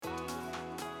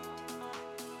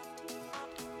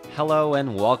Hello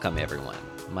and welcome, everyone.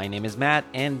 My name is Matt,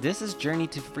 and this is Journey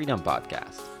to Freedom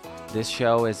podcast. This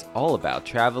show is all about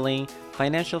traveling,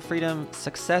 financial freedom,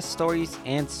 success stories,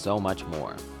 and so much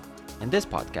more. In this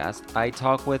podcast, I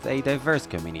talk with a diverse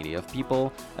community of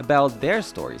people about their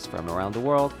stories from around the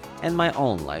world and my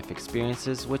own life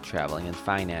experiences with traveling and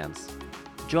finance.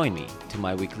 Join me to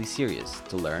my weekly series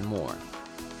to learn more.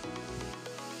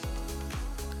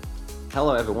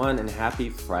 Hello, everyone, and happy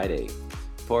Friday.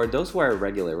 For those who are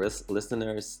regular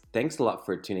listeners, thanks a lot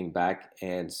for tuning back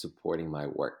and supporting my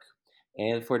work.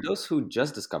 And for those who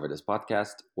just discovered this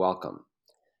podcast, welcome.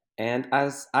 And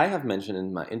as I have mentioned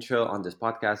in my intro on this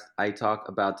podcast, I talk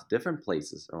about different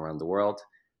places around the world,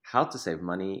 how to save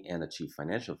money and achieve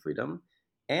financial freedom.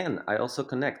 And I also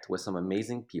connect with some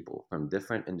amazing people from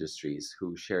different industries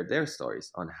who share their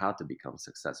stories on how to become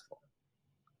successful.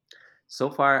 So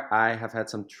far, I have had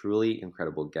some truly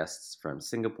incredible guests from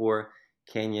Singapore,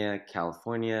 Kenya,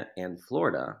 California, and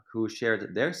Florida who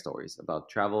shared their stories about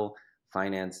travel,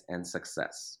 finance, and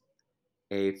success.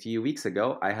 A few weeks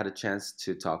ago, I had a chance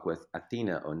to talk with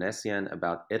Athena Onesian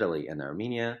about Italy and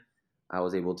Armenia. I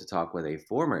was able to talk with a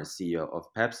former CEO of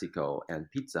PepsiCo and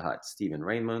Pizza Hut, Stephen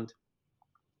Raymond,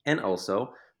 and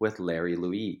also with Larry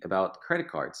Louis about credit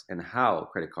cards and how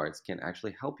credit cards can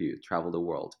actually help you travel the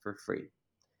world for free.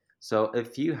 So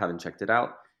if you haven't checked it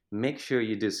out, make sure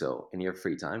you do so in your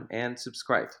free time and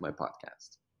subscribe to my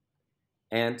podcast.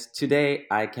 And today,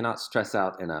 I cannot stress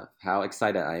out enough how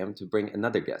excited I am to bring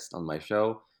another guest on my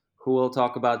show who will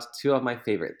talk about two of my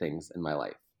favorite things in my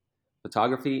life: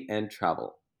 photography and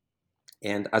travel.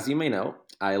 And as you may know,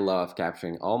 I love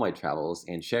capturing all my travels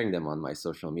and sharing them on my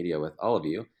social media with all of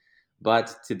you.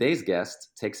 But today's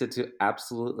guest takes it to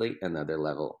absolutely another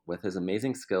level with his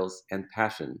amazing skills and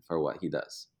passion for what he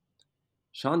does.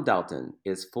 Sean Dalton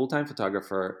is full-time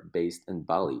photographer based in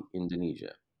Bali,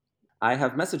 Indonesia. I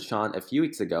have messaged Sean a few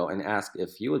weeks ago and asked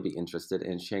if he would be interested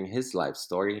in sharing his life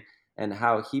story and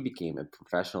how he became a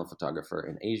professional photographer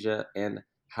in Asia and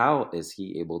how is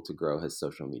he able to grow his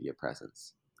social media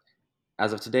presence.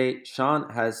 As of today, Sean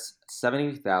has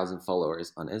 70,000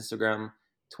 followers on Instagram,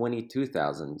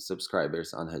 22,000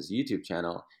 subscribers on his YouTube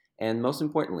channel, and most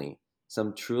importantly,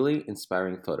 some truly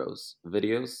inspiring photos,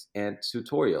 videos, and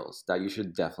tutorials that you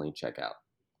should definitely check out.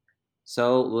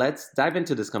 So let's dive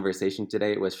into this conversation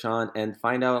today with Sean and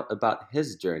find out about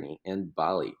his journey in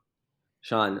Bali.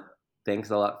 Sean, thanks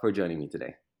a lot for joining me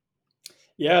today.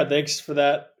 Yeah, thanks for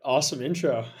that awesome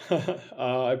intro.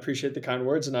 I appreciate the kind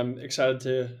words, and I'm excited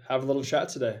to have a little chat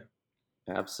today.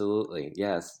 Absolutely,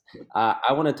 yes.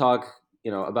 I want to talk,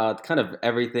 about kind of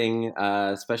everything,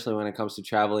 especially when it comes to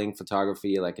traveling,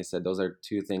 photography. Like I said, those are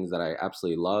two things that I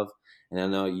absolutely love, and I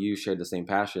know you share the same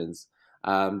passions.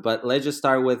 But let's just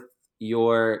start with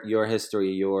your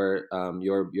history,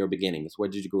 your beginnings. Where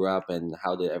did you grow up, and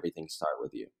how did everything start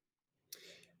with you?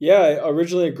 Yeah, I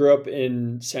originally grew up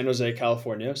in San Jose,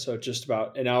 California, so just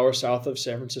about an hour south of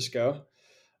San Francisco.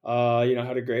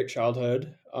 Had a great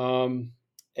childhood,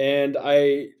 and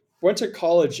I went to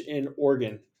college in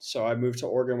Oregon. So I moved to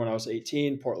Oregon when I was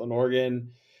 18, Portland,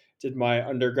 Oregon. Did my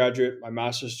undergraduate, my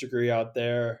master's degree out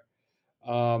there.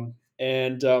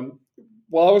 And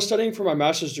while I was studying for my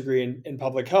master's degree in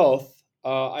public health,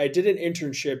 I did an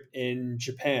internship in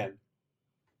Japan.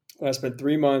 And I spent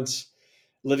 3 months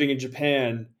living in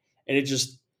Japan, and it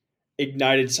just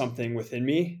ignited something within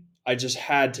me. I just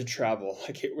had to travel.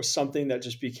 Like it was something that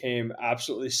just became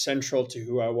absolutely central to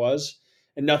who I was,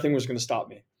 and nothing was going to stop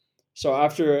me. So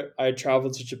after I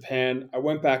traveled to Japan, I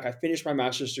went back, I finished my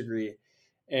master's degree,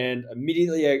 and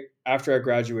immediately after I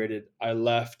graduated, I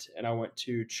left and I went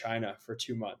to China for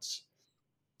 2 months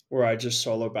where I just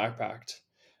solo backpacked.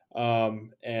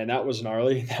 And that was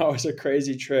gnarly. That was a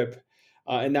crazy trip.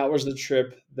 And that was the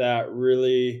trip that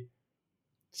really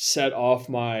set off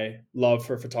my love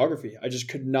for photography. I just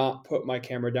could not put my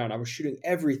camera down. I was shooting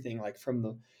everything like from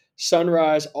the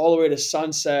sunrise all the way to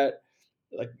sunset,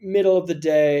 like middle of the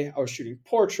day. I was shooting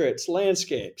portraits,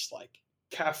 landscapes, like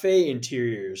cafe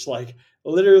interiors, like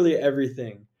literally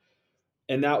everything.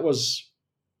 And that was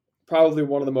probably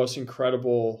one of the most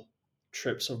incredible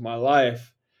trips of my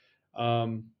life.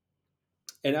 Um,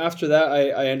 and after that,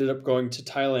 I ended up going to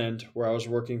Thailand, where I was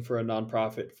working for a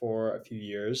nonprofit for a few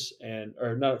years, and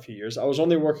or not a few years. I was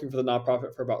only working for the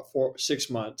nonprofit for about 6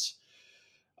 months,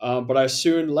 but I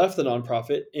soon left the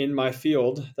nonprofit in my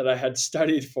field that I had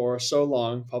studied for so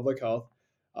long, public health,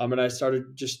 and I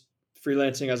started just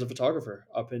freelancing as a photographer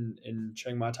up in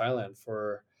Chiang Mai, Thailand.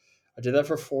 For I did that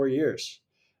for 4 years,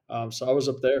 so I was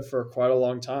up there for quite a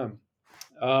long time.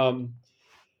 Um,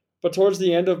 but towards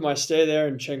the end of my stay there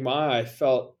in Chiang Mai, I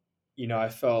felt, I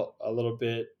felt a little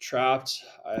bit trapped.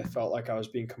 I felt like I was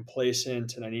being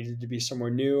complacent and I needed to be somewhere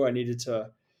new. I needed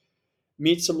to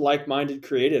meet some like-minded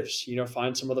creatives,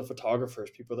 find some other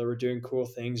photographers, people that were doing cool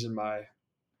things in my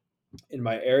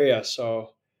area.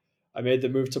 So I made the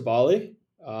move to Bali,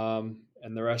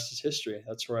 and the rest is history.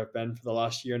 That's where I've been for the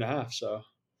last year and a half. So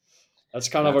that's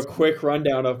kind of a That's quick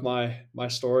rundown of my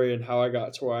story and how I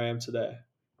got to where I am today.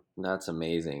 That's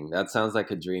amazing. That sounds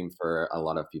like a dream for a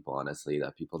lot of people, honestly,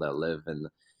 that people that live in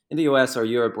the US or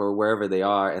Europe or wherever they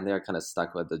are and they're kind of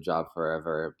stuck with the job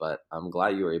forever. But I'm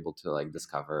glad you were able to like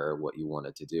discover what you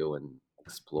wanted to do and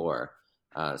explore.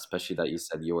 Especially that you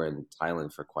said you were in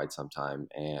Thailand for quite some time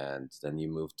and then you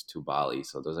moved to Bali.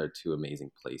 So those are two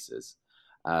amazing places.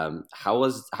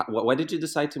 Why did you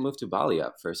decide to move to Bali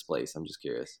at first place? I'm just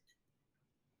curious.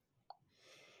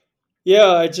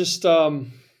 Yeah,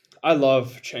 I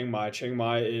love Chiang Mai. Chiang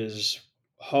Mai is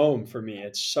home for me.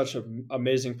 It's such an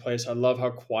amazing place. I love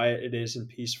how quiet it is and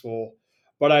peaceful.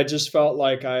 But I just felt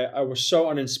like I was so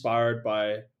uninspired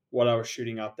by what I was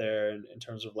shooting out there in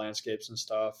terms of landscapes and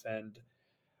stuff. And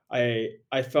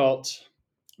I felt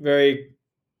very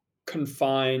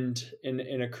confined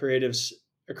in a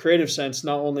creative sense,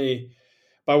 not only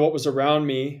by what was around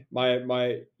me,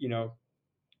 my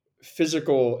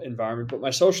physical environment, but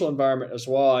my social environment as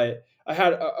well. I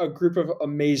had a group of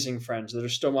amazing friends that are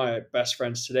still my best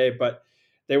friends today, but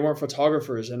they weren't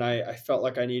photographers. And I felt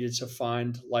like I needed to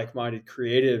find like minded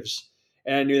creatives.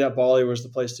 And I knew that Bali was the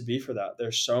place to be for that.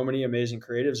 There's so many amazing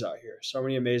creatives out here, so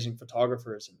many amazing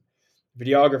photographers and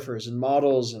videographers and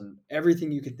models and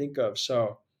everything you can think of.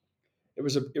 So it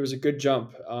was a good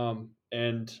jump.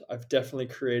 And I've definitely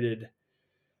created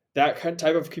that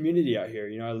type of community out here.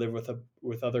 I live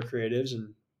with other creatives,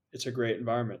 and it's a great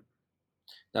environment.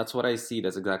 That's what I see.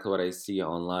 That's exactly what I see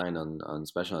online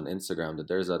especially on Instagram, that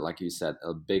there's a, like you said,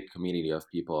 a big community of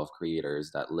people, of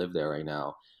creators that live there right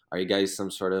now. Are you guys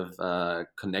some sort of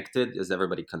connected? Is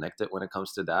everybody connected when it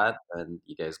comes to that? And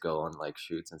you guys go on like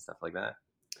shoots and stuff like that?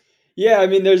 Yeah, I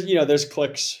mean, there's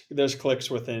cliques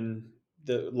within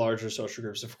the larger social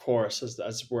groups, of course,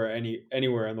 as where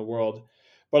anywhere in the world.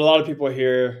 But a lot of people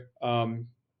here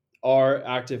are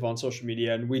active on social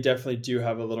media, and we definitely do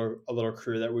have a little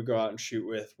crew that we go out and shoot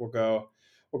with. We'll go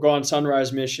on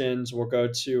sunrise missions. We'll go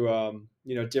to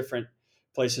different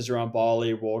places around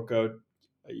Bali. We'll go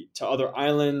to other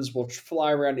islands. We'll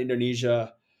fly around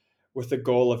Indonesia with the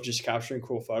goal of just capturing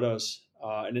cool photos.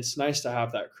 And it's nice to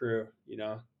have that crew,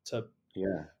 to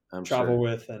Yeah, I'm travel sure.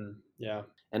 with, and yeah.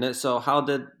 And then, so, how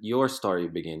did your story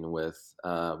begin with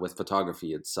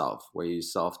photography itself? Were you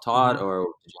self-taught, Mhm. or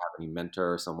did you have any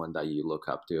mentor or someone that you look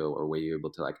up to, or were you able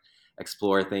to like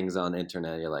explore things on the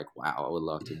internet? You're like, wow, I would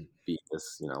love to be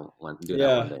this, do that one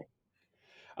Yeah, day.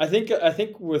 I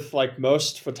think with like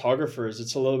most photographers,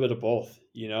 it's a little bit of both.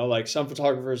 Like some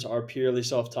photographers are purely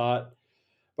self-taught,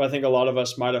 but I think a lot of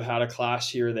us might have had a class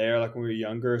here or there, like when we were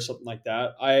younger or something like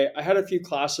that. I had a few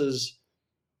classes.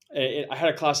 I had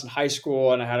a class in high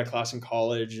school and I had a class in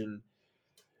college, and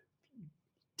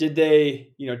did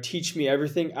they teach me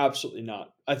everything? Absolutely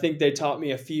not. I think they taught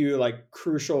me a few like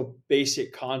crucial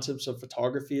basic concepts of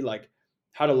photography, like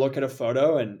how to look at a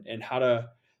photo and how to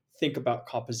think about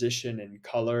composition and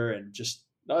color, and just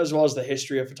not as well as the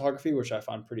history of photography, which I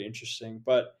find pretty interesting.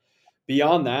 But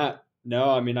beyond that, no.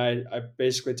 I mean, I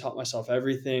basically taught myself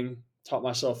everything, taught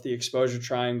myself the exposure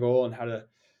triangle and how to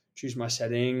choose my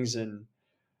settings. And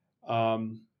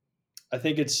um, I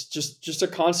think it's just a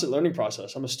constant learning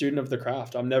process. I'm a student of the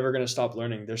craft. I'm never going to stop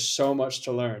learning. There's so much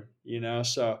to learn.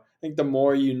 So I think the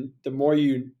more you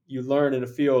learn in a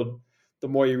field, the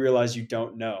more you realize you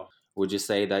don't know. Would you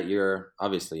say that you're,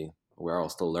 obviously we're all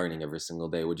still learning every single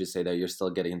day? Would you say that you're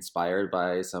still getting inspired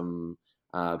by some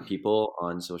people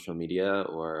on social media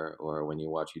or when you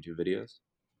watch YouTube videos?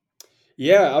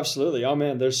 Yeah, absolutely. Oh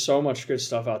man, there's so much good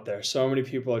stuff out there. So many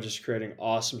people are just creating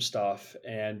awesome stuff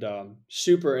and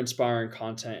super inspiring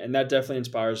content, and that definitely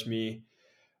inspires me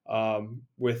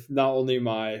with not only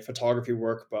my photography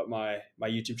work but my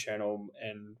YouTube channel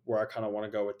and where I kind of want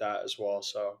to go with that as well.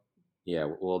 So Yeah,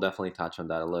 we'll definitely touch on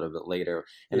that a little bit later.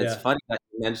 And it's yeah. funny that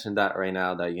you mentioned that right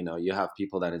now, that you have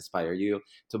people that inspire you.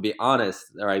 To be honest,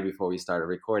 right before we started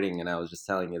recording, and I was just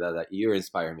telling you that you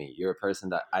inspire me. You're a person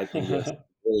that I think you have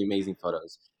really amazing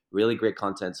photos, really great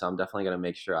content. So I'm definitely gonna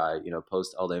make sure I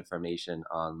post all the information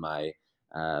on my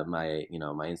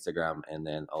Instagram, and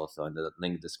then also in the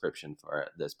link description for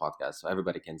this podcast, so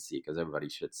everybody can see, because everybody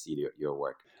should see your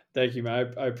work. Thank you,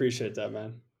 man. I appreciate that,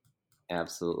 man.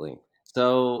 Absolutely.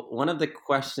 So one of the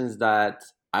questions that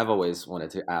I've always wanted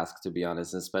to ask, to be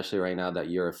honest, especially right now that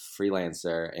you're a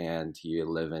freelancer and you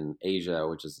live in Asia,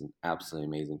 which is an absolutely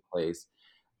amazing place.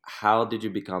 How did you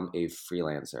become a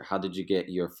freelancer? How did you get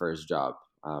your first job?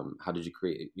 How did you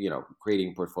create,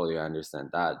 creating portfolio? I understand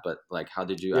that, but like, how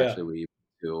did you Yeah. actually were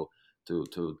able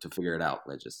to figure it out?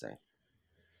 Let's just say.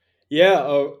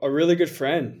 Yeah, a really good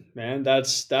friend, man.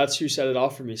 That's who set it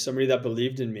off for me. Somebody that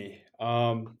believed in me.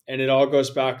 And it all goes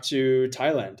back to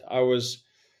Thailand. I was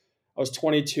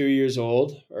 22 years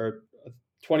old or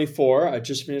 24. I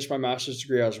just finished my master's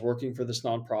degree. I was working for this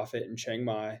nonprofit in Chiang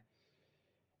Mai,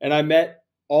 and I met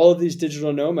all of these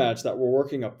digital nomads that were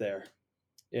working up there.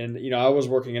 And I was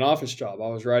working an office job. I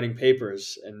was writing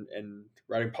papers and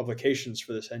writing publications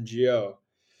for this NGO.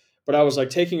 But I was like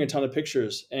taking a ton of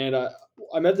pictures, and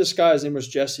I met this guy. His name was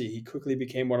Jesse. He quickly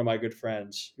became one of my good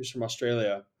friends. He was from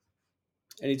Australia,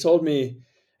 and he told me,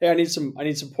 "Hey, I need some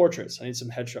portraits. I need some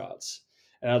headshots,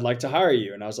 and I'd like to hire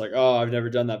you." And I was like, "Oh, I've never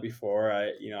done that before.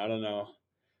 I don't know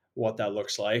what that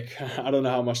looks like. I don't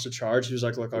know how much to charge." He was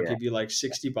like, "Look, I'll Yeah, give you like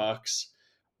 $60.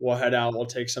 We'll head out. We'll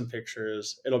take some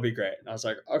pictures. It'll be great." And I was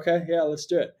like, "Okay, yeah, let's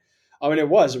do it." I mean, it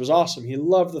was awesome. He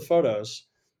loved the photos,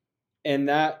 and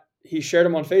that he shared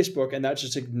them on Facebook, and that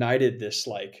just ignited this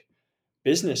like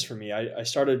business for me. I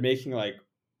started making like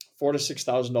 $4,000 to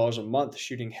 $6,000 a month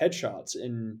shooting headshots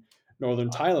in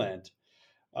northern Thailand,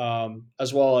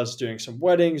 as well as doing some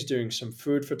weddings, doing some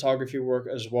food photography work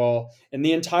as well. And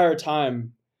the entire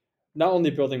time, not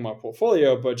only building my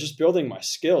portfolio, but just building my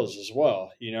skills as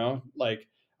well. Like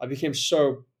I became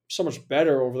so much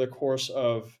better over the course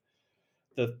of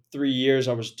the 3 years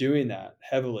I was doing that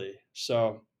heavily.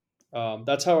 So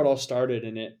that's how it all started,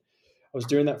 and I was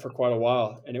doing that for quite a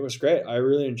while, and it was great. I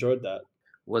really enjoyed that.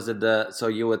 was it the so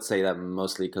you would say that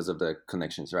mostly because of the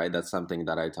connections, right? That's something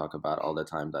that I talk about all the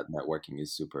time, that networking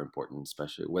is super important,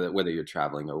 especially whether you're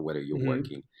traveling or whether you're Hmm.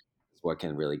 working. It's what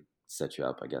can really set you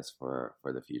up, I guess, for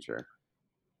the future.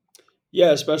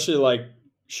 Yeah, especially like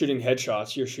shooting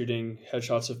headshots. You're shooting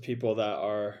headshots of people that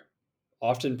are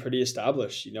often pretty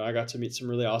established. I got to meet some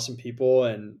really awesome people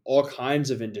in all kinds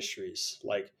of industries,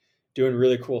 like doing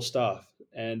really cool stuff.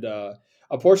 And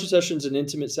a portrait session is an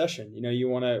intimate session. You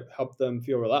want to help them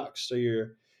feel relaxed. So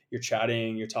you're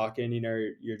chatting, you're talking.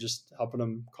 You're just helping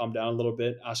them calm down a little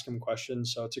bit, ask them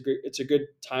questions. So it's a good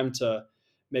time to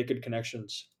make good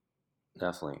connections.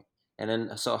 Definitely. And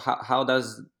then, so how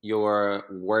does your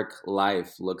work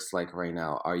life looks like right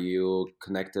now? Are you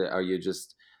connected? Are you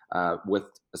just with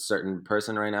a certain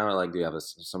person right now? Or like, do you have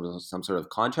some sort of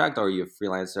contract, or are you a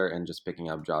freelancer and just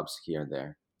picking up jobs here and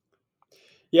there?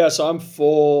 Yeah, so I'm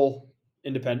fully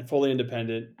independent,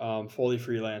 fully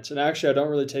freelance, and actually, I don't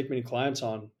really take many clients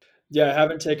on. Yeah, I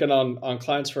haven't taken on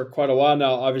clients for quite a while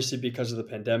now, obviously because of the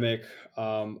pandemic.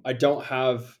 I don't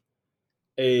have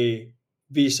a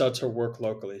visa to work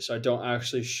locally, so I don't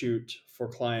actually shoot for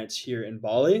clients here in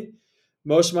Bali.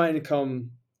 Most of my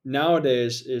income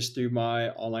nowadays is through my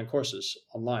online courses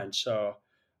online. So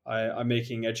I'm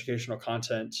making educational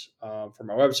content for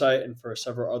my website and for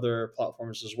several other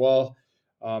platforms as well,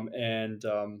 and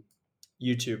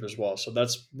YouTube as well. So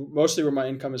that's mostly where my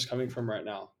income is coming from right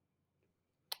now.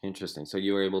 Interesting. So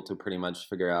you were able to pretty much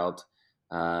figure out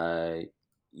uh,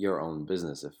 your own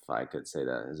business, if I could say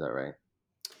that. Is that right?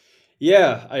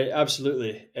 Yeah, I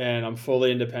absolutely. And I'm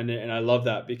fully independent and I love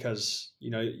that because,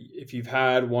 if you've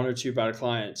had one or two bad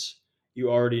clients,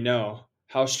 you already know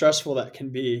how stressful that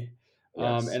can be.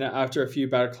 Yes. And after a few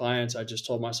bad clients, I just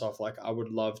told myself like I would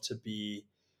love to be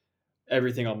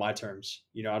everything on my terms.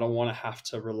 I don't want to have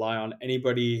to rely on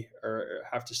anybody or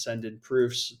have to send in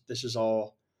proofs. This is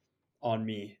all on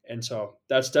me. And so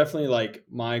that's definitely like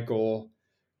my goal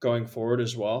going forward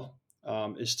as well,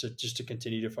 is to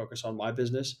continue to focus on my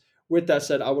business. With that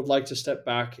said, I would like to step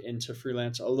back into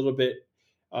freelance a little bit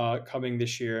coming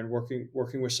this year and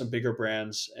working with some bigger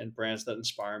brands and brands that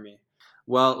inspire me.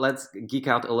 Well, let's geek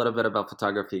out a little bit about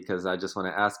photography because I just want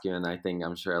to ask you, and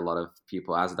I'm sure a lot of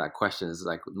people ask that question. It's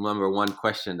like number one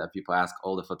question that people ask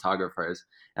all the photographers.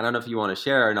 And I don't know if you want to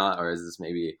share or not, or is this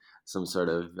maybe some sort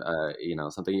of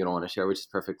something you don't want to share, which is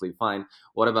perfectly fine.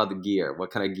 What about the gear? What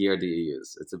kind of gear do you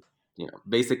use? It's a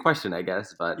basic question, I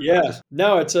guess, but Yeah, just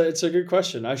no, it's a good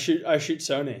question. I shoot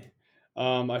Sony.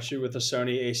 I shoot with a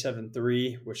Sony A7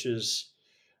 III, which is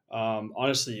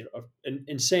honestly an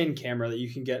insane camera that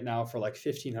you can get now for like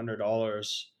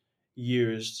 $1,500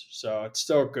 used. So it's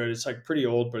still good. It's like pretty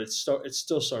old, but it's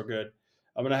still so good.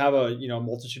 I'm gonna have a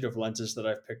multitude of lenses that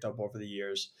I've picked up over the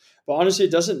years. But honestly,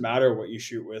 it doesn't matter what you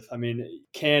shoot with. I mean,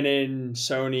 Canon,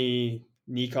 Sony,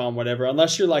 Nikon, whatever.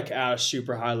 Unless you're like at a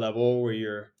super high level where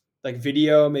you're like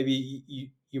video,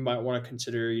 maybe you might want to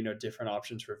consider, different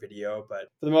options for video. But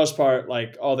for the most part,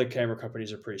 like all the camera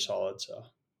companies are pretty solid. So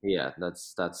Yeah,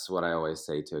 that's what I always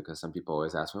say too, because some people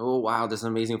always ask me, "Oh, wow, this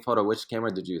amazing photo. Which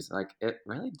camera did you use?" Like, it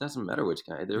really doesn't matter which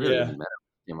camera. It really yeah. doesn't matter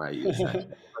which camera I use. Actually,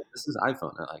 like, this is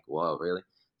iPhone. I'm like, whoa, really?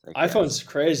 It's like, yes, iPhone's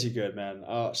crazy good, man.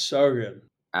 Oh, so good.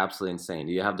 absolutely insane.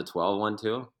 Do you have the 12 one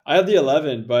too? I have the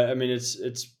 11, but I mean it's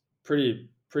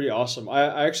pretty awesome.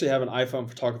 I actually have an iPhone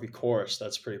photography course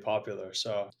that's pretty popular.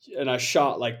 So, and I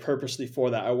shot like purposely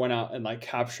for that. I went out and like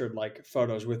captured like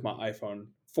photos with my iPhone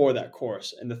for that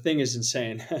course, and the thing is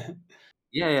insane.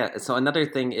 Yeah, yeah. So another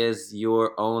thing is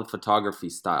your own photography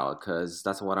style, because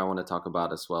that's what I want to talk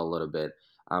about as well a little bit.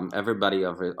 Everybody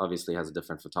obviously has a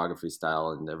different photography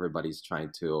style, and everybody's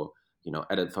trying to,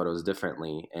 edit photos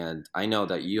differently. And I know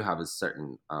that you have a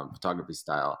certain photography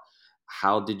style.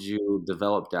 How did you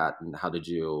develop that, and how did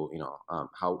you,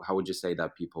 how would you say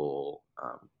that people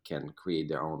can create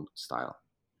their own style?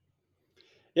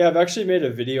 Yeah, I've actually made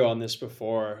a video on this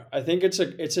before. I think it's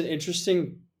an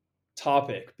interesting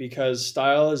topic because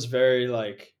style is very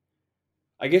like,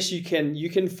 I guess you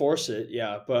can force it,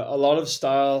 yeah, but a lot of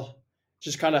style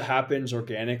just kind of happens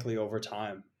organically over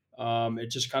time.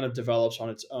 It just kind of develops on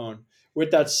its own.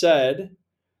 With that said,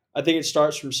 I think it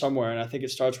starts from somewhere, and I think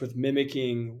it starts with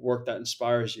mimicking work that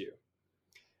inspires you.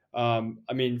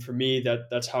 I mean, for me,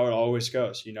 that's how it always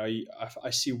goes. I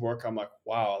see work, I'm like,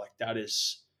 wow, like that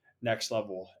is next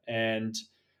level, and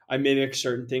I mimic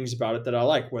certain things about it that I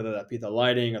like, whether that be the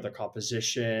lighting or the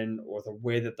composition or the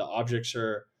way that the objects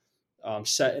are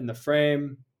set in the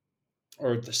frame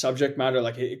or the subject matter.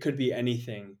 Like it could be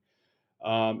anything,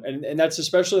 and that's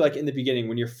especially like in the beginning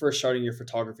when you're first starting your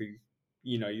photography.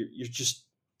 You're just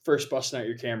first busting out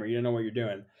your camera. You don't know what you're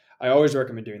doing. I always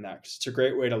recommend doing that because it's a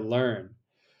great way to learn.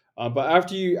 But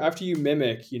after you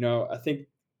mimic, I think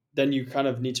then you kind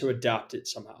of need to adapt it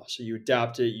somehow. So you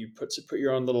adapt it, you put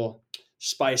your own little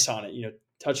spice on it,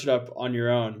 touch it up on your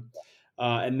own,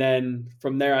 and then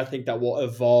from there, I think that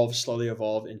will slowly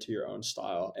evolve into your own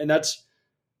style. And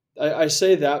I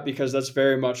say that because that's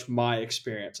very much my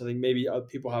experience. I think maybe other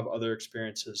people have other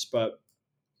experiences, but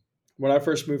when I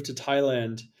first moved to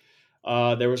Thailand,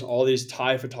 there was all these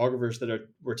Thai photographers that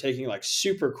were taking like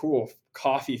super cool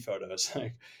coffee photos.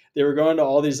 Like they were going to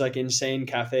all these like insane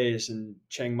cafes in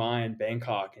Chiang Mai and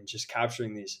Bangkok and just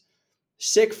capturing these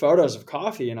sick photos of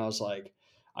coffee. And I was like,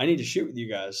 I need to shoot with you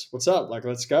guys. What's up? Like,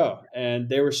 let's go. And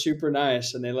they were super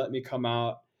nice and they let me come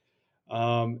out.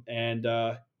 And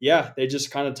yeah, they just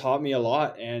kind of taught me a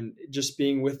lot. And just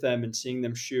being with them and seeing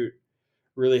them shoot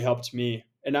really helped me.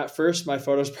 And at first, my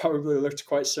photos probably looked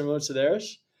quite similar to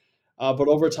theirs, but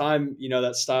over time,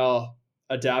 that style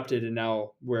adapted, and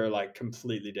now we're like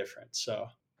completely different. So,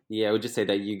 Yeah, would you say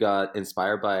that you got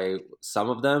inspired by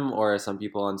some of them or some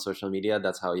people on social media?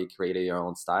 That's how you created your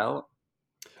own style?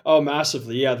 oh,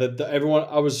 massively, yeah. Everyone,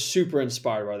 I was super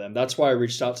inspired by them. That's why I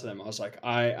reached out to them. I was like,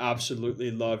 I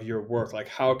absolutely love your work. Like,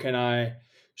 how can I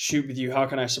shoot with you? How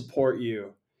can I support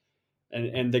you?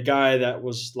 And the guy that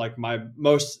was like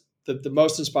the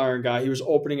most inspiring guy, he was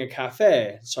opening a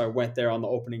cafe. So I went there on the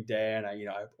opening day, and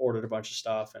I ordered a bunch of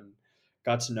stuff and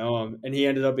got to know him, and he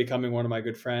ended up becoming one of my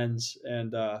good friends.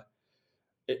 And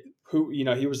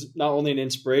he was not only an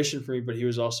inspiration for me, but he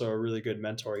was also a really good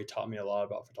mentor. He taught me a lot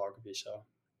about photography. So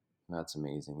That's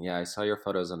amazing. Yeah, I saw your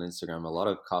photos on Instagram. A lot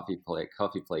of coffee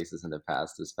places in the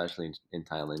past, especially in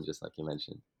Thailand, just like you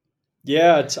mentioned.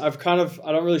 yeah, I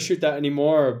don't really shoot that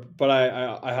anymore, but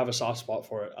I have a soft spot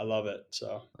for it. I love it.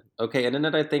 So Okay, and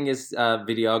another thing is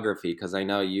videography, because I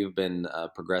know you've been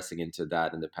progressing into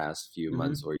that in the past few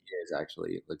months mhm. or years.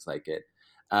 Actually, it looks like it.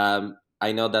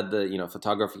 I know that the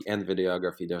photography and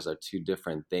videography, those are two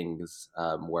different things.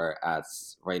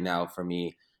 Whereas right now, for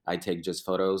me, I take just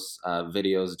photos,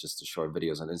 videos, just the short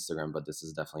videos on Instagram. But this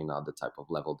is definitely not the type of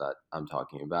level that I'm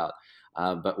talking about.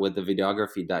 But with the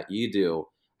videography that you do,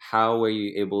 how were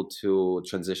you able to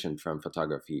transition from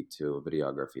photography to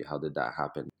videography? How did that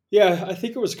happen? Yeah, I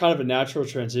think it was kind of a natural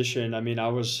transition. I mean, I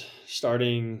was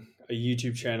starting a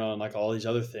YouTube channel and like all these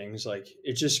other things. Like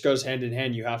it just goes hand in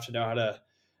hand. You have to know how to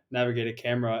navigate a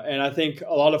camera. And I think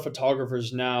a lot of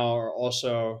photographers now are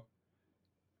also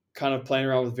kind of playing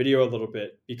around with video a little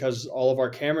bit because all of our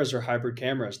cameras are hybrid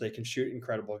cameras. They can shoot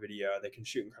incredible video, they can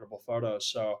shoot incredible photos.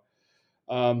 So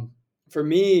um, for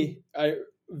me,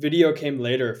 video came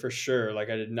later for sure. Like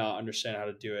I did not understand how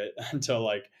to do it until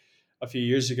like a few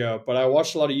years ago. But I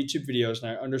watched a lot of YouTube videos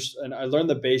and I understand and I learned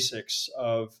the basics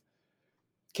of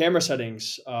camera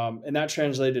settings, and that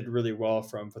translated really well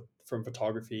from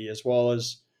photography as well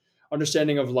as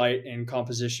understanding of light and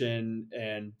composition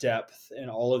and depth and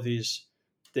all of these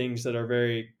things that are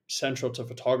very central to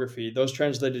photography, those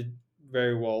translated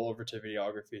very well over to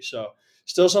videography. So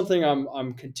still something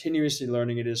I'm continuously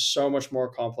learning. It is so much more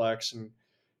complex and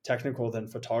technical than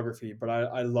photography, but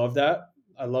I love that.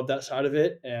 I love that side of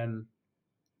it, and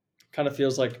kind of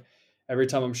feels like every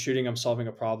time I'm shooting, I'm solving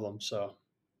a problem. So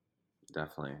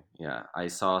Definitely. Yeah. I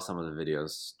saw some of the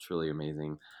videos, truly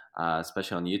amazing,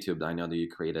 especially on YouTube. I know that you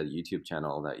created a YouTube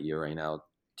channel that you're right now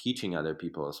teaching other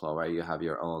people as well, right? You have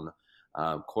your own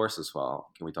course as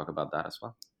well. Can we talk about that as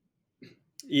well?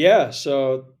 yeah,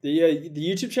 so the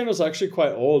YouTube channel is actually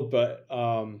quite old, but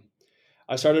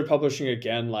I started publishing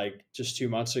again like just 2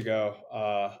 months ago.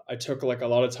 I took like a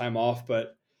lot of time off,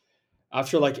 but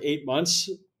after like 8 months,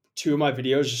 two of my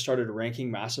videos just started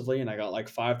ranking massively, and I got like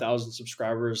 5,000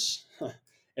 subscribers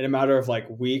in a matter of like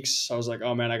weeks. So I was like,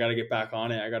 oh man, I got to get back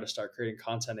on it. I got to start creating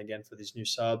content again for these new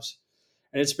subs,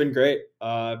 and it's been great.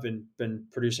 I've been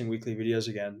producing weekly videos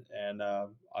again, and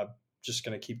I'm just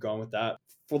gonna keep going with that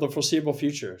for the foreseeable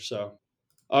future. So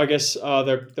I guess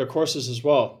their courses as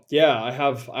well. Yeah,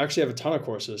 I actually have a ton of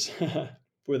courses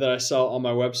that I sell on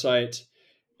my website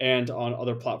and on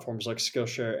other platforms like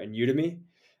Skillshare and Udemy.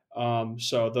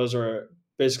 So those are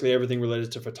basically everything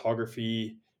related to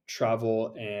photography,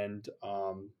 travel, and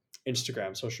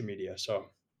Instagram, social media. So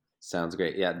Sounds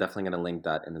great. Yeah, definitely going to link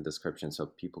that in the description so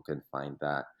people can find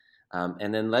that.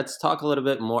 And then let's talk a little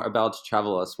bit more about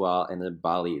travel as well and then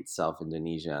Bali itself,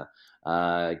 Indonesia,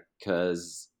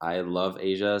 because I love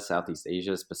Asia, Southeast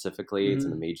Asia specifically. It's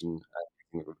an mhm. amazing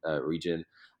region.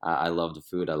 I love the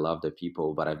food, I love the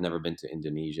people, but I've never been to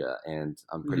Indonesia, and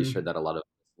I'm pretty sure Mhm. that a lot of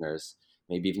listeners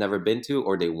maybe have never been to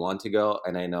or they want to go.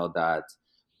 And I know that,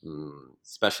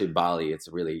 especially Bali, it's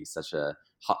really such a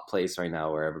hot place right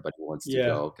now where everybody wants to Yeah.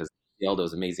 go because all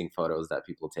those amazing photos that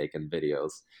people take and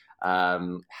videos.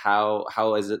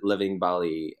 How is it living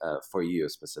Bali for you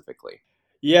specifically?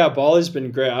 Yeah, Bali's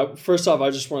been great. First off,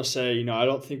 I just want to say, I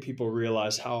don't think people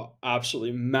realize how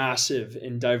absolutely massive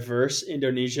and diverse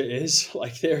Indonesia is.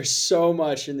 Like, there's so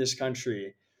much in this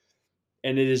country,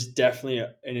 and it is definitely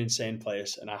an insane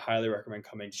place. And I highly recommend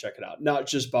coming to check it out. Not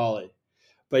just Bali,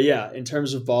 but yeah, in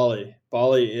terms of Bali,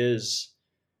 Bali is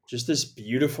just this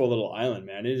beautiful little island,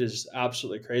 man. It is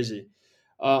absolutely crazy.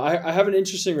 I have an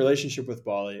interesting relationship with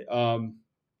Bali.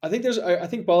 I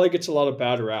think Bali gets a lot of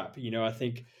bad rap. I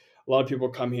think a lot of people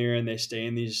come here and they stay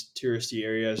in these touristy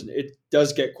areas, and it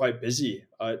does get quite busy.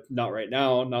 Not right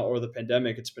now, not over the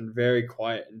pandemic. It's been very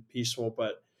quiet and peaceful,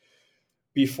 but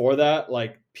before that,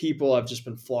 like people have just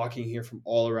been flocking here from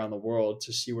all around the world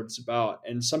to see what it's about.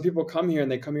 And some people come here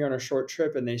and they come here on a short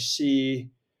trip and they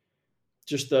see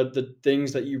just the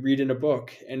things that you read in a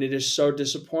book, and it is so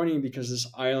disappointing because this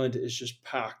island is just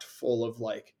packed full of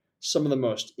like some of the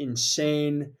most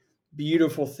insane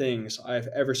beautiful things I've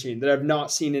ever seen that I've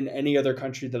not seen in any other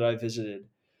country that I visited.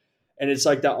 And it's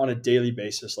like that on a daily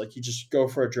basis. Like you just go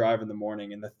for a drive in the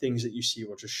morning and the things that you see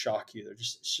will just shock you.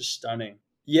 It's just stunning.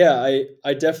 Yeah,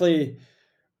 I definitely,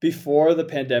 before the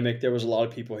pandemic there was a lot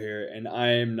of people here, and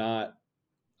I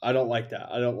don't like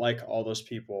that. I don't like all those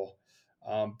people.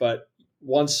 But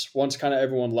once kind of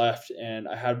everyone left, and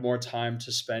I had more time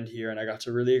to spend here, and I got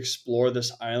to really explore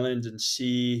this island and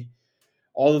see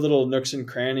all the little nooks and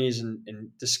crannies,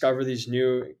 and discover these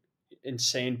new,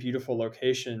 insane, beautiful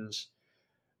locations.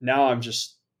 Now I'm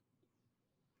just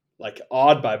like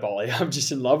awed by Bali. I'm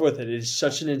just in love with it. It's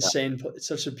such an insane, it's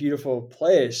such a beautiful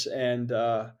place, and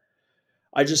I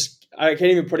can't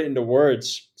even put it into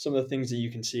words. Some of the things that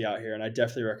you can see out here, and I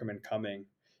definitely recommend coming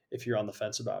if you're on the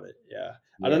fence about it. Yeah,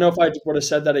 I don't know Yeah. if I would have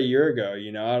said that a year ago.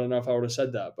 I don't know if I would have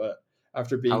said that, but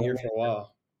after How being here long? for a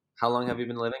while, How long have you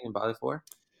been living in Bali for?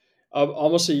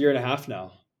 almost a year and a half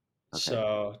now. Okay,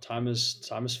 So time is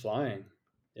flying. time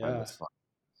Yeah. is fun.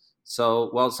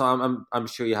 So, well, so I'm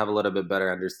sure you have a little bit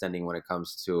better understanding when it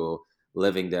comes to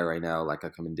living there right now, like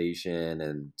accommodation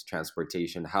and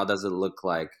transportation. How does it look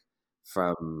like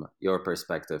from your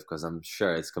perspective? Because I'm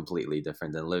sure it's completely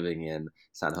different than living in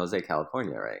San Jose,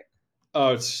 California, right?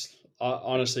 Oh, it's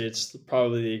honestly, it's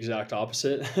probably the exact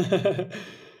opposite.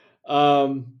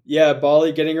 Yeah,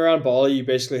 Bali. Getting around Bali, you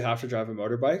basically have to drive a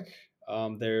motorbike.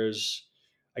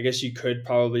 I guess you could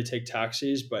probably take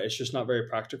taxis, but it's just not very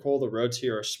practical. The roads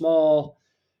here are small.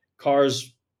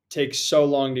 Cars take so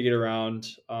long to get around.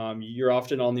 You're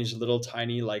often on these little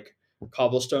tiny like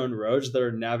cobblestone roads that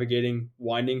are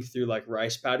winding through like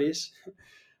rice paddies.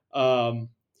 Um,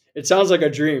 it sounds like a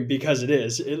dream because it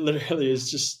is. It literally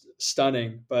is just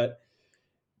stunning. But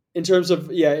in terms of,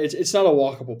 yeah, it's not a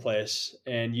walkable place,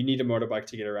 and you need a motorbike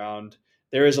to get around.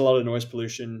 There is a lot of noise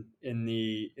pollution in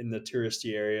the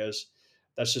touristy areas.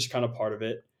 That's just kind of part of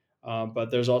it.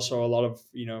 But there's also a lot of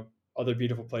other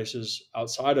beautiful places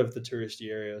outside of the touristy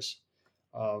areas.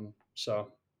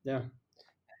 So yeah.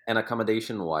 And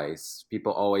accommodation wise,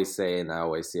 people always say, and I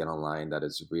always see it online, that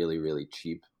it's really, really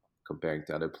cheap comparing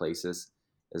to other places.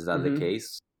 Is that the Hmm.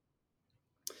 case?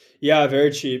 Yeah,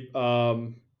 very cheap,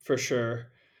 for sure.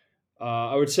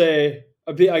 I would say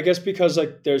I guess because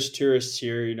like there's tourists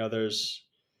here, there's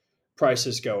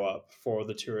prices go up for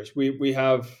the tourists. We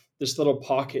have this little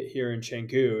pocket here in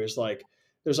Canggu is like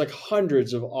there's like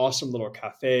hundreds of awesome little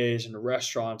cafes and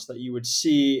restaurants that you would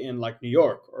see in like New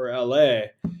York or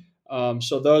LA.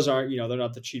 So those aren't, they're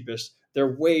not the cheapest.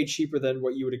 They're way cheaper than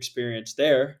what you would experience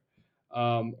there,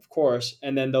 of course.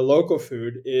 And then the local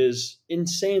food is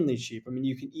insanely cheap. I mean,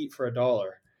 you can eat for $1.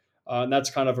 And that's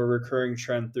kind of a recurring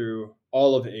trend through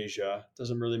all of Asia.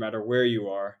 Doesn't really matter where you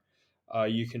are.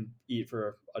 You can eat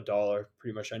for $1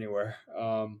 pretty much anywhere.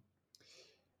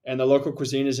 And the local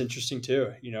cuisine is interesting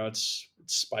too. It's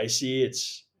spicy.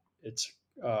 It's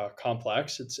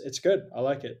complex. It's good. I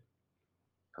like it.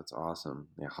 That's awesome.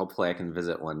 Yeah, hopefully I can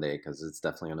visit one day because it's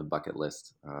definitely on the bucket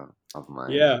list of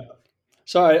mine. Yeah.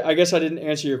 So I guess I didn't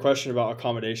answer your question about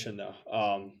accommodation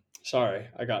though. Sorry,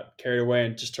 I got carried away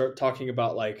and just start talking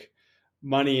about like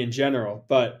money in general.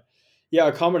 But yeah,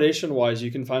 accommodation wise,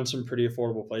 you can find some pretty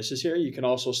affordable places here. You can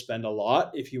also spend a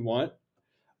lot if you want.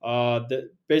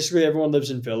 Basically, everyone lives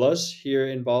in villas here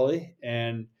in Bali,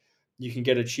 and you can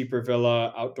get a cheaper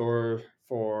villa outdoor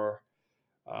for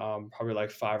probably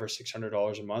like $500 or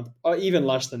 $600 a month, even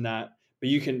less than that. But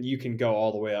you can go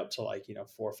all the way up to like 4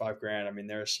 or 5 grand. I mean,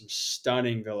 there's some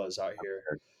stunning villas out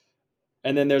here,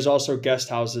 and then there's also guest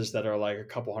houses that are like a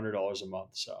couple $100 a month.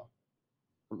 So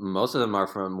Most of them are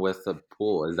from with a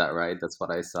pool. Is that right? That's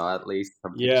what I saw at least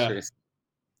from yeah, pictures.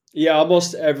 yeah,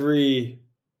 almost every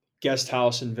guest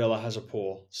house and villa has a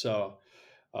pool. So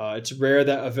it's rare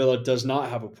that a villa does not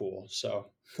have a pool.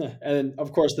 So and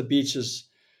of course the beach is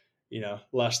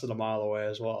less than a mile away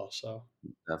as well. So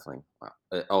Definitely. Wow.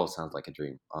 It all sounds like a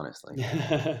dream, honestly.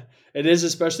 it is,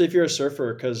 especially if you're a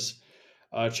surfer, because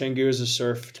Canggu is a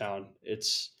surf town.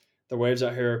 It's the waves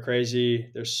out here are crazy.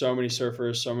 There's so many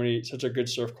surfers, such a good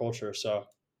surf culture. So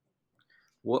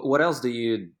What else do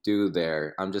you do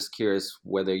there? I'm just curious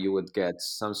whether you would get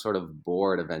some sort of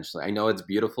bored eventually. I know it's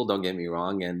beautiful, don't get me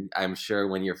wrong, and I'm sure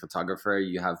when you're a photographer,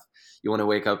 you want to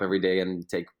wake up every day and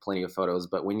take plenty of photos.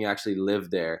 But when you actually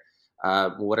live there,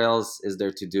 what else is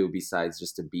there to do besides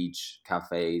just the beach,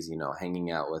 cafes,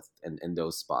 hanging out with in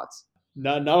those spots?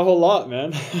 not a whole lot,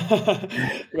 man.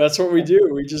 That's what we do.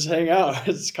 We just hang out.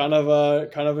 It's kind of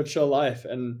a chill life,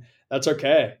 and that's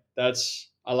okay.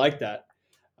 I like that.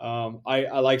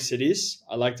 I like cities.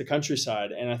 I like the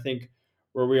countryside, and I think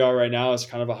where we are right now is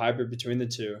kind of a hybrid between the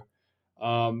two.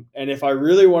 And if I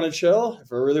really want to chill,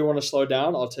 if I really want to slow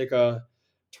down, I'll take a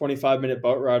 25-minute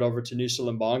boat ride over to Nusa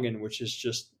Lembongan, which is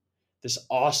just this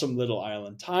awesome little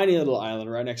island, tiny little island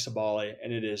right next to Bali,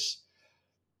 and it is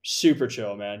super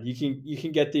chill, man. You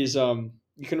can get these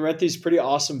you can rent these pretty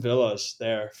awesome villas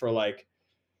there for like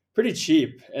pretty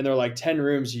cheap, and they're like 10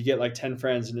 rooms. You get like 10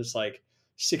 friends, and it's like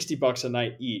 $60 a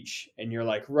night each, and you're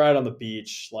like right on the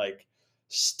beach, like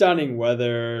stunning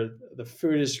weather. The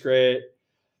food is great.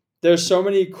 There's so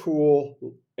many cool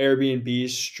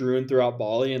Airbnbs strewn throughout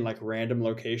Bali in like random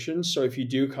locations. So if you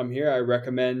do come here, I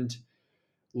recommend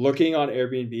looking on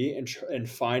Airbnb and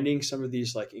finding some of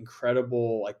these like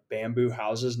incredible like bamboo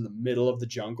houses in the middle of the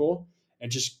jungle,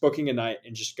 and just booking a night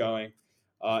and just going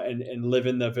and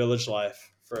living the village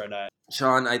life for a night.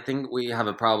 Sean, I think we have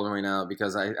a problem right now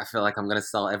because I feel like I'm gonna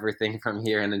sell everything from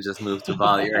here and then just move to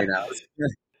Bali right now.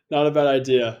 Not a bad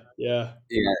idea. Yeah.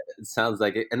 Yeah, it sounds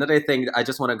like it. Another thing, I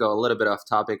just want to go a little bit off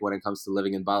topic when it comes to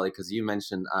living in Bali because you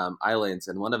mentioned islands,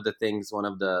 and one of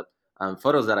the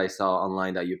photos that I saw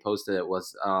online that you posted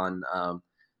was on,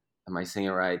 am I saying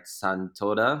it right?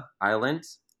 Santoda Island.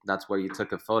 That's where you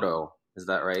took a photo. Is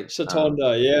that right?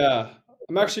 Satonda, yeah.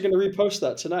 I'm actually going to repost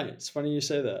that tonight. It's funny you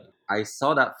say that. I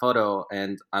saw that photo,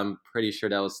 and I'm pretty sure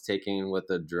that was taken with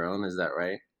a drone. Is that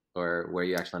right? Or were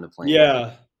you actually on the plane?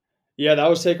 Yeah. Yeah, that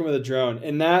was taken with a drone.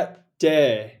 And that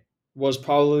day was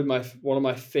probably my one of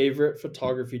my favorite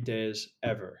photography days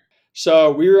ever.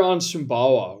 So we were on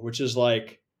Sumbawa, which is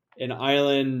like an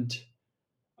island,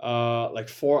 like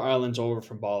 4 islands over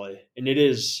from Bali, and it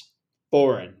is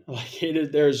boring. Like it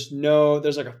is,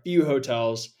 there's like a few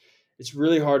hotels. It's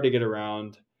really hard to get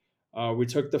around. We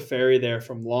took the ferry there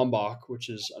from Lombok, which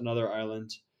is another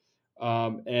island,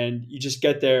 and you just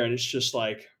get there, and it's just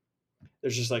like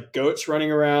there's just like goats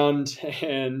running around,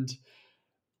 and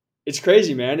it's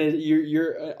crazy, man.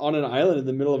 You're on an island in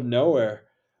the middle of nowhere,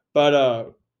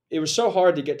 but it was so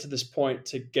hard to get to this point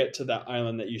to get to that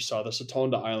island that you saw, the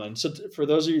Satonda Island. So for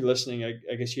those of you listening,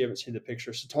 I guess you haven't seen the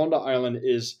picture. Satonda Island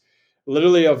is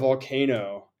literally a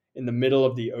volcano in the middle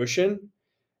of the ocean.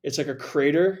 It's like a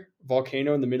crater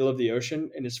volcano in the middle of the ocean,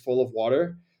 and it's full of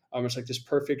water. It's like this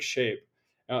perfect shape,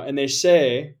 and they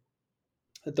say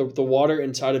that the water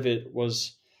inside of it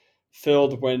was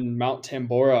filled when Mount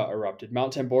Tambora erupted.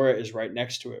 Mount Tambora is right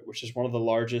next to it, which is one of the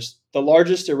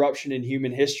largest eruption in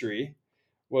human history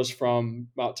was from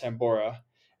Mount Tambora,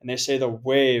 and they say the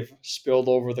wave spilled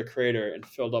over the crater and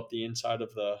filled up the inside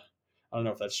of the. I don't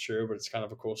know if that's true, but it's kind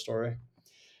of a cool story.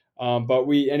 But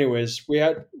anyways, we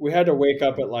had to wake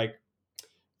up at like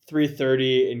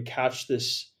 3:30 and catch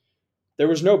this. There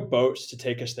was no boats to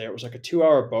take us there. It was like a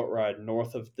 2-hour boat ride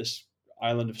north of this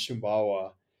island of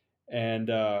Sumbawa, and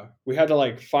we had to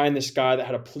like find this guy that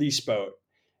had a police boat,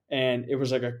 and it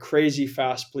was like a crazy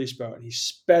fast police boat, and he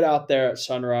sped out there at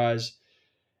sunrise,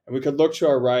 and we could look to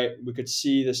our right, we could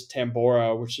see this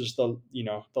Tambora, which is the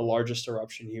largest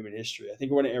eruption in human history. I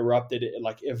think when it erupted, it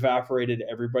like evaporated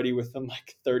everybody within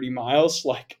like 30 miles.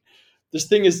 Like this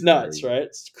thing is nuts, Crazy. right?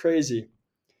 It's crazy.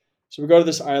 So we go to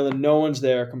this island, no one's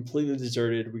there, completely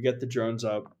deserted. We get the drones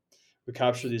up, we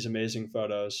capture these amazing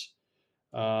photos,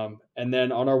 and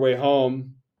then on our way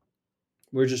home,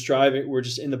 we're just driving, we're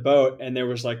just in the boat, and there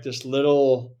was like this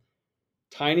little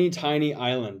tiny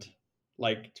island,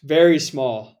 like very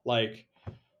small, like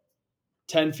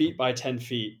 10 feet by 10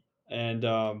 feet. And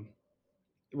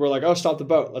we're like, oh, stop the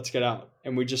boat, let's get out.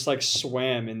 And we just like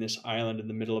swam in this island in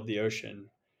the middle of the ocean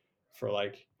for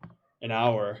like an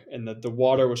hour, and the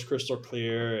water was crystal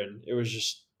clear, and it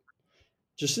was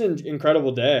just an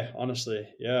incredible day, honestly.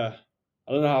 Yeah,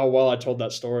 I don't know how well I told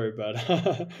that story, but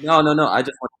No, no, no. I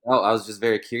just want to know. I was just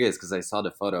very curious because I saw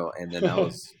the photo and then I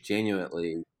was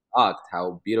genuinely shocked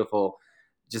how beautiful,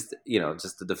 just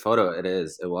just the photo it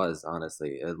is. It was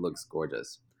honestly, it looks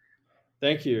gorgeous.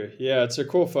 thank you. Yeah, it's a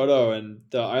cool photo, and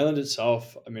the island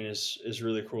itself, I mean, is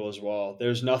really cool as well.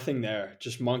 There's nothing there,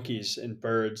 just monkeys and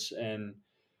birds, and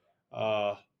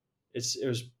uh, it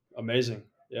was amazing.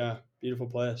 Yeah, beautiful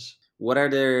place. What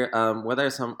are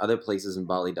some other places in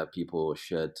Bali that people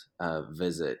should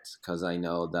visit? Because I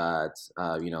know that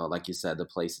like you said, the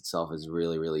place itself is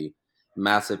really, really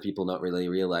massive. People don't really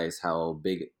realize how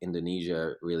big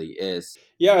Indonesia really is.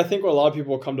 Yeah, I think when a lot of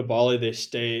people come to Bali, they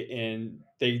stay in,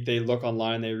 they look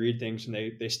online, they read things, and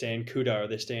they stay in Kuta, or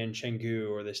they stay in Canggu,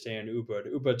 or they stay in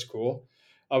Ubud. Ubud's cool,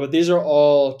 but these are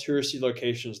all touristy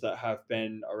locations that have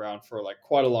been around for like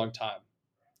quite a long time.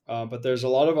 But there's a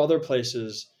lot of other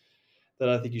places that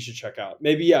I think you should check out.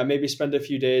 Maybe, yeah, maybe spend a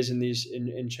few days in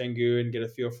Canggu and get a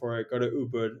feel for it. Go to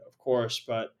Ubud, of course,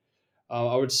 but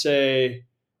I would say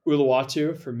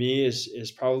Uluwatu for me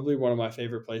is probably one of my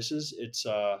favorite places. It's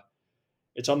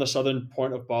on the southern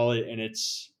point of Bali, and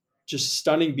it's just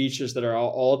stunning beaches that are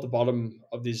all at the bottom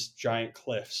of these giant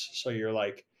cliffs. So you're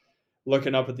like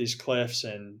looking up at these cliffs,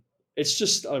 and it's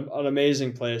just an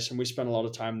amazing place. And we spent a lot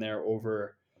of time there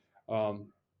over um,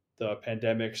 the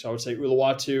pandemic. So I would say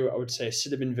Uluwatu. I would say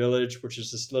Cinnamon Village, which is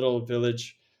this little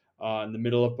village in the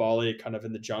middle of Bali, kind of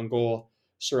in the jungle,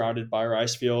 surrounded by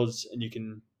rice fields, and you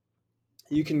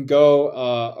can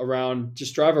go around,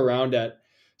 just drive around at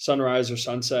sunrise or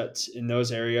sunsets in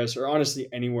those areas, or honestly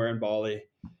anywhere in Bali,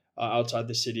 outside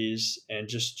the cities, and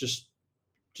just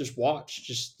watch,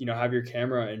 just have your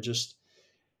camera and just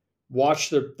watch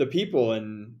the people,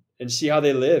 and see how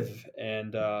they live,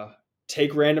 and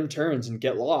take random turns and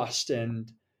get lost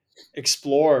and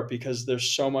explore, because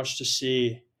there's so much to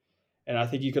see, and I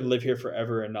think you could live here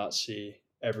forever and not see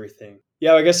everything.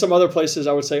 Yeah, I guess some other places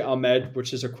I would say Ahmed,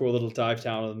 which is a cool little dive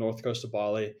town on the north coast of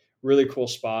Bali, really cool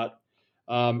spot,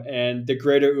 and the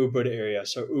greater Ubud area.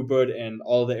 So Ubud and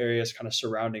all the areas kind of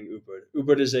surrounding Ubud.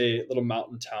 Ubud is a little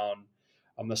mountain town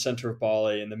on the center of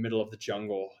Bali in the middle of the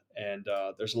jungle, and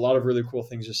there's a lot of really cool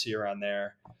things to see around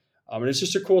there. And it's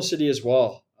just a cool city as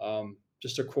well.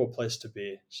 Just a cool place to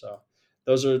be. So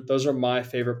those are my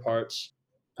favorite parts.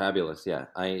 Fabulous, yeah.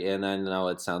 I know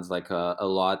it sounds like a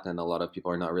lot, and a lot of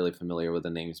people are not really familiar with the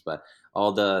names, but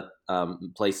all the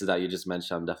places that you just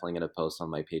mentioned, I'm definitely going to post on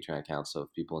my Patreon account. So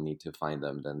if people need to find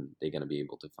them, then they're going to be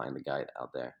able to find the guide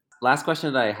out there. Last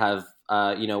question that I have,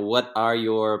 what are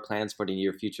your plans for the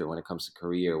near future when it comes to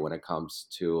career, when it comes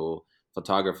to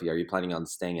photography? Are you planning on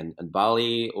staying in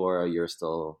Bali, or you're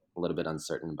still a little bit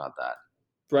uncertain about that?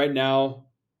 Right now,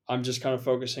 I'm just kind of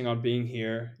focusing on being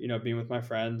here, being with my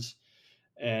friends,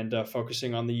 and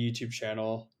focusing on the YouTube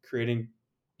channel, creating,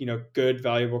 good,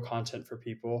 valuable content for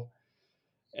people.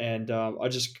 And I'm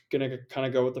just gonna kind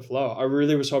of go with the flow. I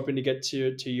really was hoping to get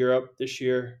to Europe this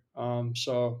year,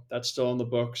 so that's still in the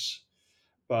books.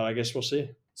 but I guess we'll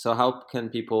see. So how can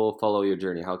people follow your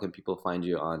journey? How can people find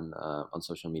you on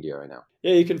social media right now?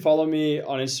 Yeah, you can follow me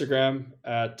on Instagram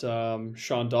at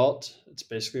Sean Dalt. It's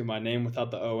basically my name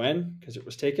without the ON because it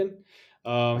was taken.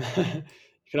 You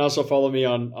can also follow me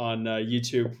on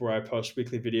YouTube where I post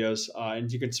weekly videos, and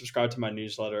you can subscribe to my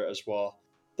newsletter as well.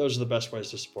 Those are the best ways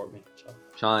to support me. So.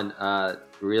 Sean,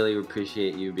 really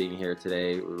appreciate you being here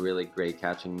today. Really great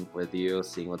catching with you,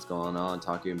 seeing what's going on,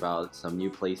 talking about some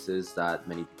new places that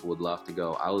many people would love to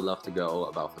go. I would love to go,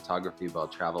 about photography,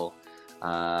 about travel.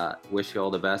 Wish you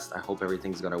all the best. I hope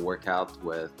everything's going to work out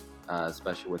with,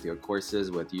 especially with your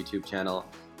courses, with YouTube channel.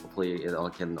 Hopefully it all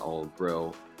can all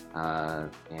grow,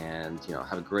 and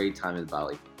have a great time in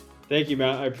Bali. Thank you,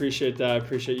 Matt. I appreciate that. I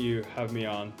appreciate you having me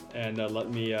on and let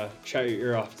me chat your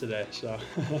ear off today. So,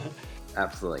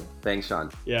 absolutely. Thanks, Sean.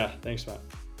 Yeah, thanks, Matt.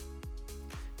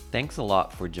 Thanks a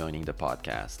lot for joining the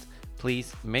podcast.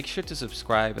 Please make sure to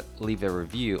subscribe, leave a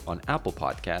review on Apple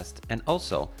Podcast, and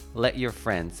also let your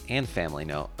friends and family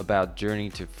know about Journey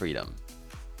to Freedom.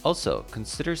 Also,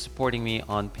 consider supporting me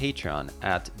on Patreon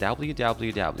at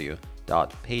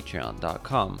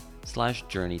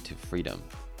www.patreon.com/journeytofreedom.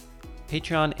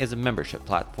 Patreon is a membership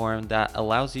platform that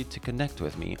allows you to connect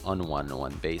with me on a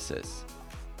one-on-one basis.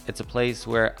 It's a place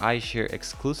where I share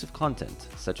exclusive content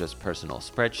such as personal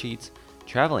spreadsheets,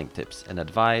 traveling tips and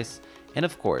advice, and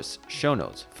of course, show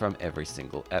notes from every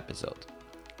single episode.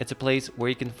 It's a place where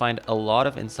you can find a lot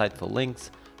of insightful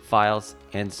links, files,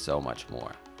 and so much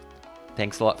more.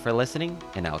 Thanks a lot for listening,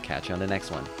 and I'll catch you on the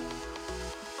next one.